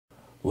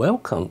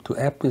Welcome to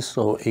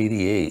episode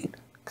 88.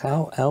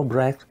 Karl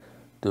Albrecht,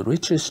 the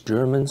richest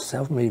German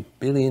self-made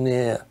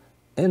billionaire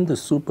and the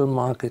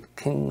supermarket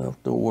king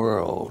of the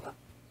world.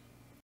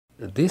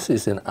 This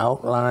is an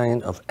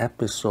outline of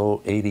episode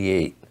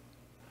 88.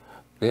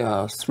 There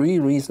are 3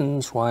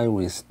 reasons why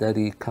we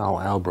study Karl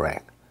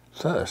Albrecht.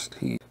 First,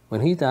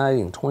 when he died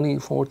in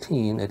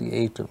 2014 at the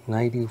age of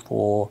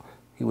 94,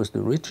 he was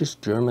the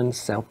richest German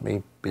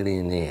self-made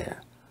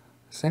billionaire.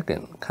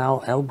 Second,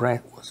 Karl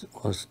Albrecht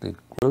was the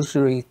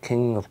grocery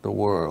king of the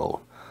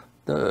world.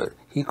 Third,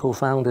 he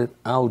co-founded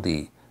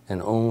ALDI and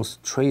owns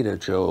Trader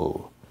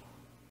Joe.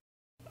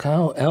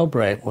 Karl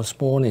Albrecht was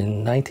born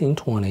in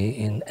 1920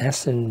 in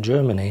Essen,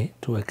 Germany,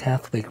 to a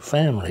Catholic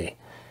family.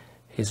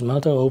 His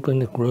mother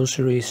opened a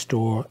grocery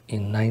store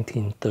in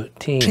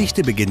 1913. Die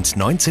Geschichte beginnt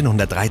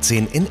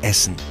 1913 in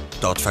Essen.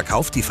 Dort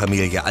verkauft die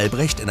Familie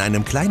Albrecht in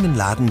einem kleinen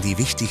Laden die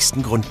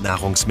wichtigsten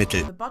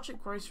Grundnahrungsmittel. The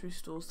budget grocery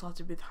store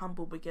started with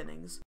humble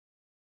beginnings.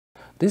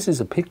 This is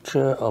a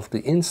picture of the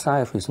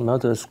inside of his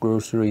mother's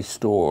grocery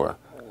store.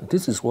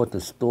 This is what the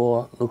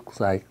store looks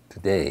like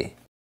today.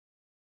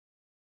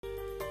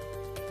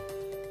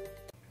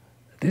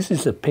 This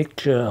is a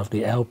picture of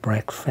the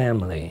Albrecht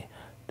family.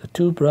 The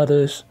 2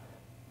 brothers,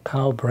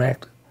 Karl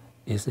Albrecht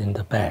is in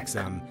the back.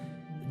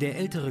 Der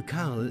ältere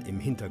Karl im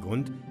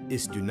Hintergrund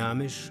ist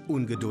dynamisch,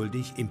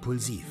 ungeduldig,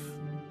 impulsiv.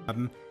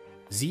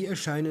 Sie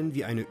erscheinen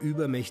wie eine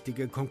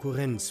übermächtige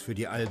Konkurrenz für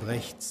die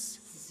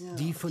Albrechts,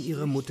 die von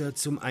ihrer Mutter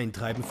zum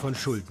Eintreiben von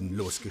Schulden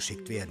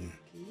losgeschickt werden.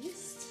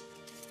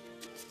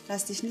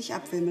 Lass dich nicht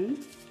abwimmeln.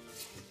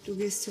 Du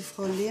gehst zu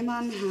Frau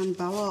Lehmann, Herrn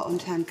Bauer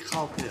und Herrn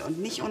Kraupel und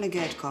nicht ohne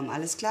Geld kommen,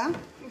 alles klar?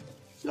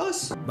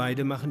 Los!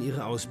 Beide machen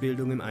ihre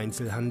Ausbildung im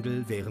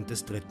Einzelhandel während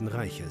des Dritten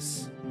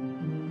Reiches.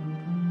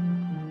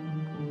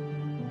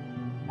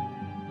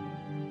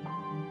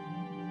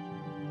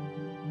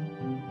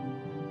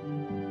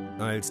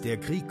 Als der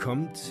Krieg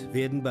kommt,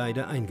 werden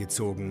beide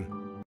eingezogen.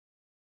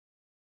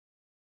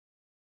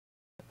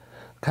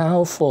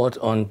 Karl fought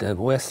on the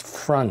West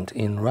Front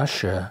in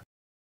Russia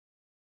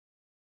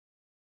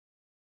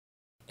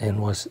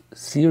and was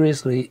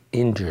seriously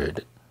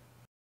injured.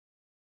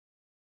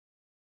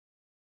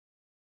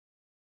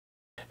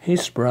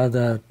 His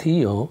brother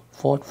Theo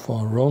fought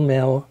for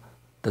Rommel,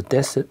 the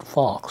desert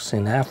fox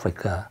in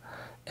Africa,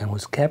 and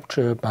was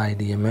captured by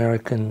the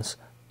Americans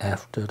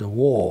after the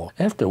war.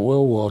 After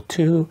World War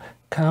II,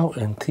 Karl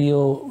and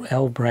Theo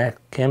Albrecht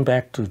came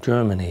back to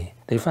Germany.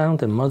 They found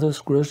their mother's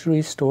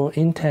grocery store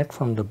intact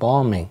from the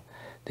bombing.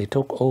 They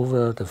took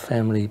over the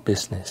family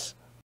business.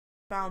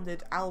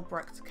 Founded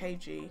Albrecht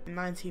KG in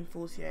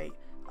 1948,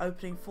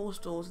 opening 4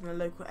 stores in the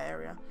local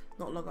area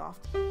not long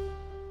after.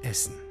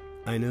 Essen,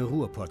 eine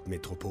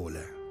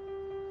Ruhrpott-Metropole.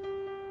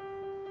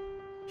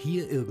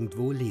 Hier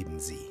irgendwo leben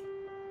sie.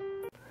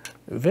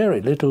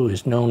 Very little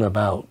is known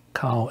about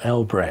Karl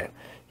Albrecht.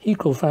 He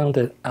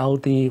co-founded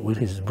ALDI with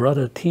his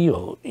brother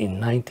Theo in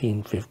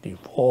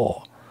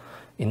 1954.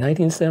 In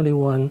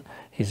 1971,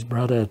 his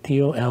brother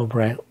Theo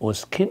Albrecht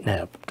was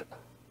kidnapped.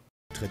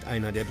 Tritt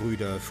einer der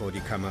Brüder vor die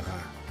Kamera.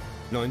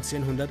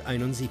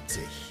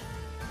 1971.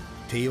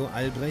 Theo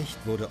Albrecht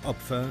wurde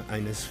Opfer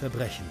eines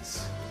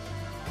Verbrechens.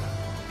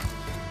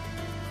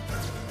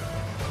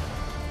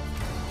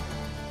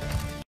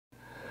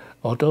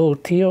 Although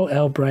Theo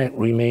Albrecht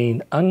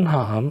remained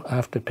unharmed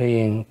after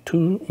paying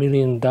 $2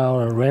 million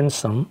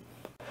ransom,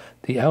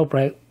 the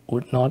Albrecht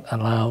would not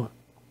allow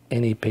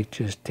any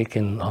pictures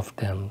taken of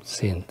them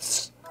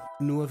since.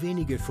 Nur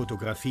wenige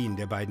Fotografien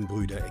der beiden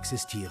Brüder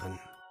existieren.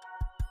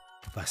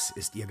 Was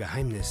ist ihr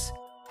Geheimnis?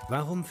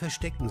 Warum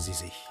verstecken sie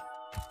sich?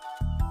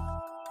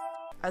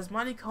 As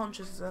money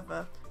conscious as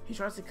ever, he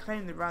tries to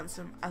claim the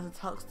ransom as a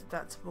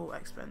tax-deductible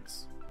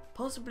expense.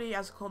 Possibly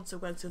as a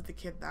consequence of the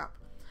kidnap,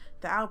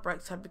 the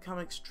Albrechts had become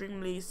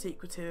extremely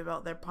secretive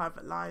about their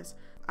private lives,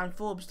 and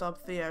Forbes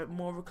dubbed Theo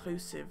more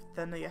reclusive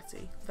than a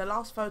Yeti. The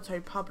last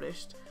photo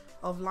published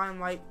of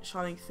limelight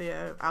shining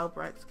Theo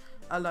Albrecht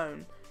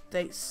alone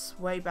dates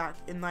way back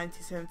in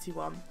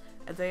 1971,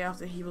 a day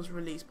after he was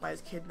released by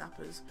his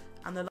kidnappers.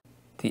 And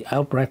the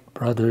Albrecht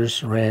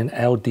brothers ran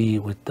ALDI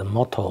with the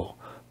motto,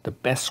 the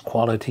best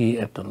quality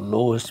at the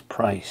lowest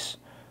price.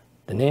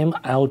 The name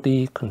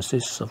ALDI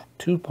consists of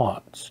 2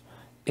 parts.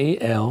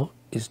 AL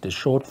is the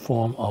short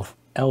form of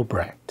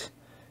Albrecht.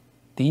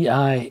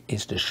 DI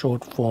is the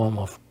short form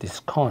of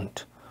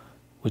discount,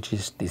 which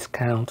is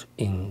discount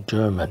in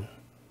German.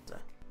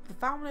 The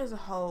family as a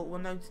whole were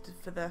noted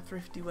for their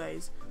thrifty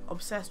ways,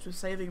 obsessed with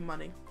saving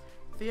money.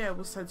 Theo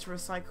was said to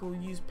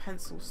recycle used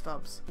pencil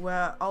stubs,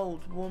 wear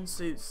old, worn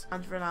suits,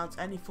 and renounce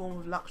any form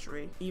of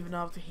luxury, even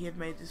after he had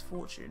made his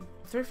fortune.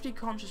 Thrifty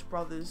conscious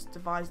brothers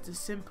devised a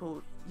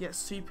simple, yet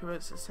super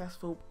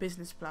successful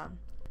business plan.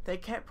 They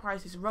kept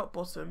prices rock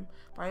bottom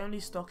by only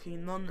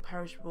stocking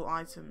non-perishable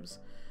items,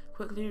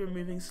 quickly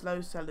removing slow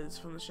sellers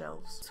from the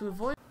shelves. To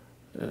avoid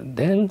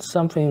Then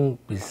something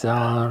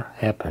bizarre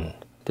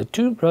happened. The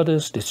 2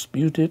 brothers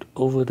disputed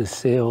over the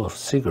sale of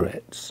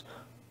cigarettes.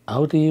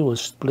 ALDI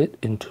was split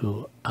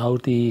into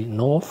ALDI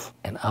North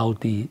and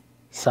ALDI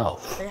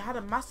South. They had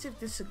a massive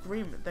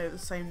disagreement though the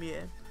same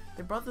year.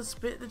 The brothers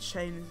split the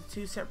chain into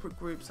two separate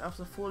groups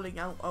after falling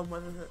out on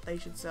whether they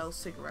should sell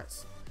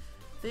cigarettes.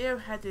 Theo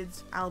headed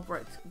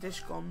Albrecht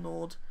Discount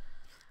Nord,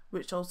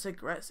 which sold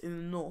cigarettes in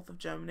the north of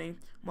Germany,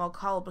 while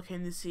Karl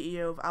became the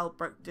CEO of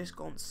Albrecht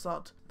Discount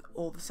Sud,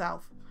 or the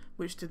south,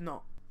 which did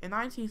not. In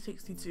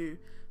 1962,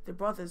 the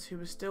brothers, who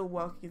were still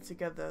working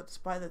together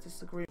despite their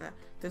disagreement,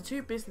 the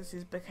two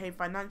businesses became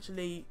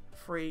financially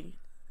free,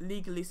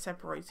 legally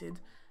separated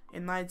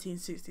in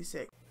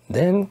 1966.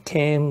 Then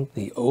came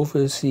the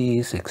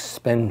overseas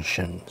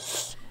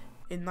expansions.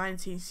 In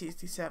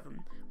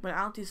 1967, when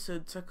ALDI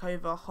Sud took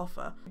over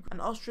Hofer, an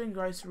Austrian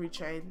grocery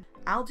chain,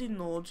 ALDI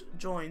Nord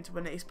joined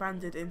when it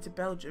expanded into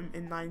Belgium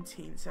in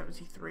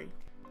 1973.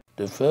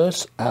 The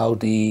first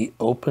ALDI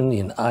opened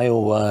in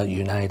Iowa,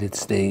 United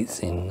States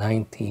in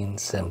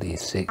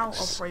 1976. Now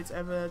operates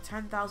over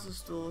 10,000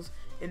 stores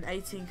in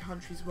 18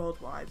 countries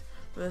worldwide,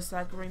 with a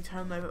staggering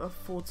turnover of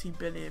 £40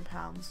 billion.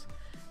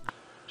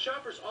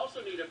 Shoppers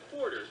also need a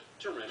quarter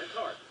to rent a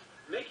car,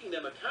 making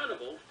them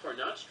accountable for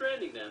not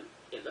stranding them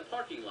in the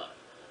parking lot.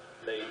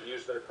 They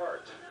use their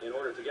cart. In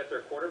order to get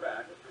their quarter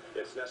back,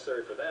 it's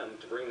necessary for them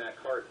to bring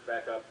that cart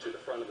back up to the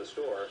front of the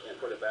store and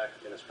put it back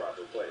in its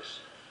proper place.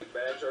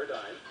 Bags are a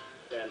dime,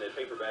 and the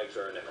paper bags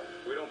are a nickel.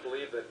 We don't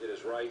believe that it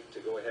is right to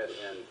go ahead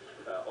and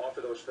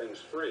offer those things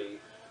free,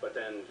 but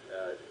then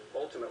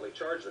ultimately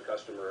charge the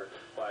customer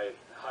by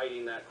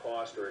hiding that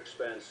cost or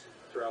expense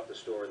throughout the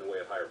store in the way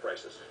of higher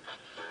prices.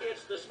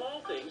 It's the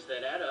small things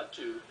that add up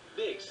to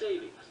big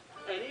savings.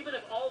 And even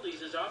if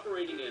Aldi's is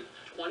operating in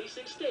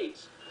 26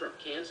 states, from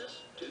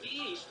Kansas to the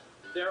east,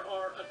 there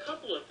are a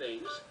couple of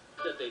things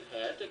that they've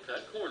had to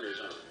cut corners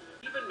on.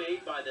 Even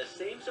made by the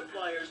same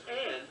suppliers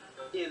and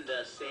in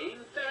the same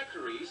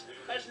factories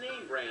as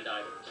name brand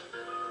items.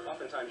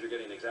 Oftentimes you're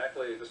getting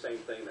exactly the same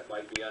thing that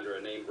might be under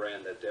a name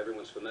brand that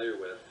everyone's familiar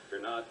with.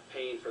 You're not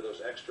paying for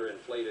those extra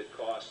inflated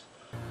costs.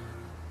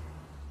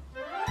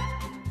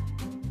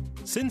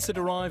 Since it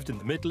arrived in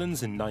the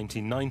Midlands in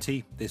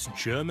 1990, this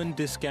German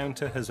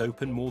discounter has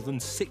opened more than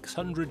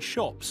 600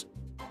 shops,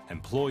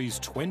 employs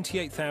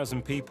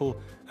 28,000 people,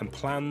 and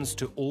plans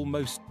to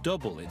almost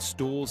double its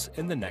stores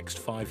in the next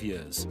 5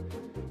 years.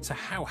 So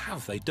how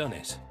have they done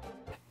it?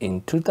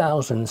 In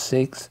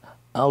 2006,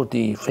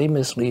 ALDI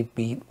famously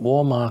beat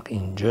Walmart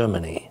in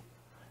Germany.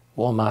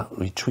 Walmart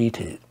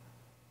retreated.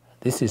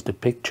 This is the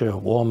picture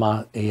of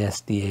Walmart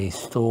ASDA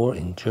store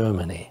in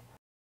Germany.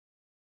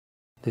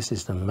 This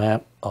is the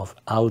map of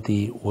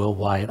ALDI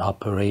worldwide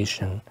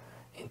operation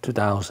in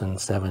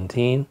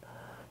 2017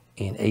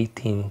 in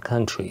 18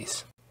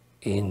 countries.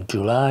 In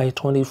July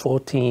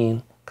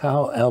 2014,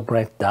 Karl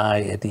Albrecht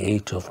died at the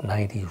age of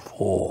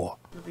 94.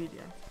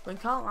 When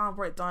Karl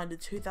Albrecht died in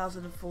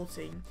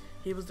 2014,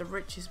 he was the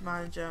richest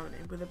man in Germany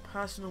with a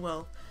personal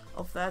wealth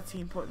of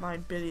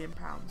 £13.9 billion.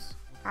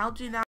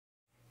 ALDI now...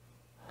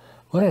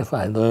 What have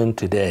I learned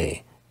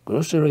today?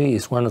 Grocery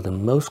is one of the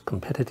most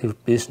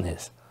competitive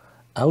business.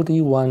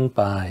 ALDI won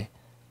by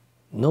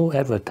no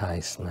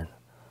advertisement,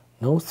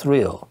 no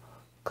thrill,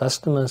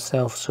 customer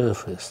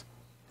self-service,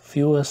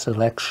 fewer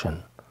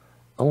selection,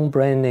 own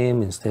brand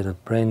name instead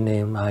of brand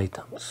name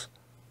items,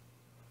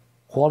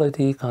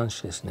 quality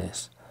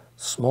consciousness,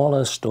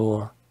 smaller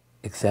store,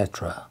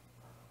 etc.,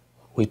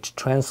 which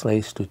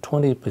translates to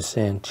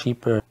 20%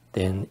 cheaper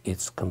than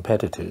its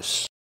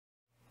competitors.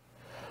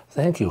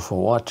 Thank you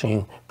for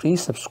watching.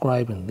 Please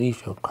subscribe and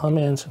leave your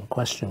comments and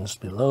questions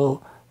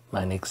below.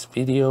 My next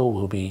video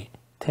will be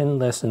 10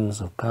 lessons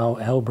of Karl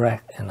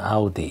Albrecht and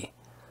ALDI.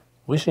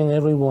 Wishing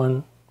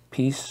everyone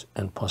peace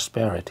and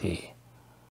prosperity.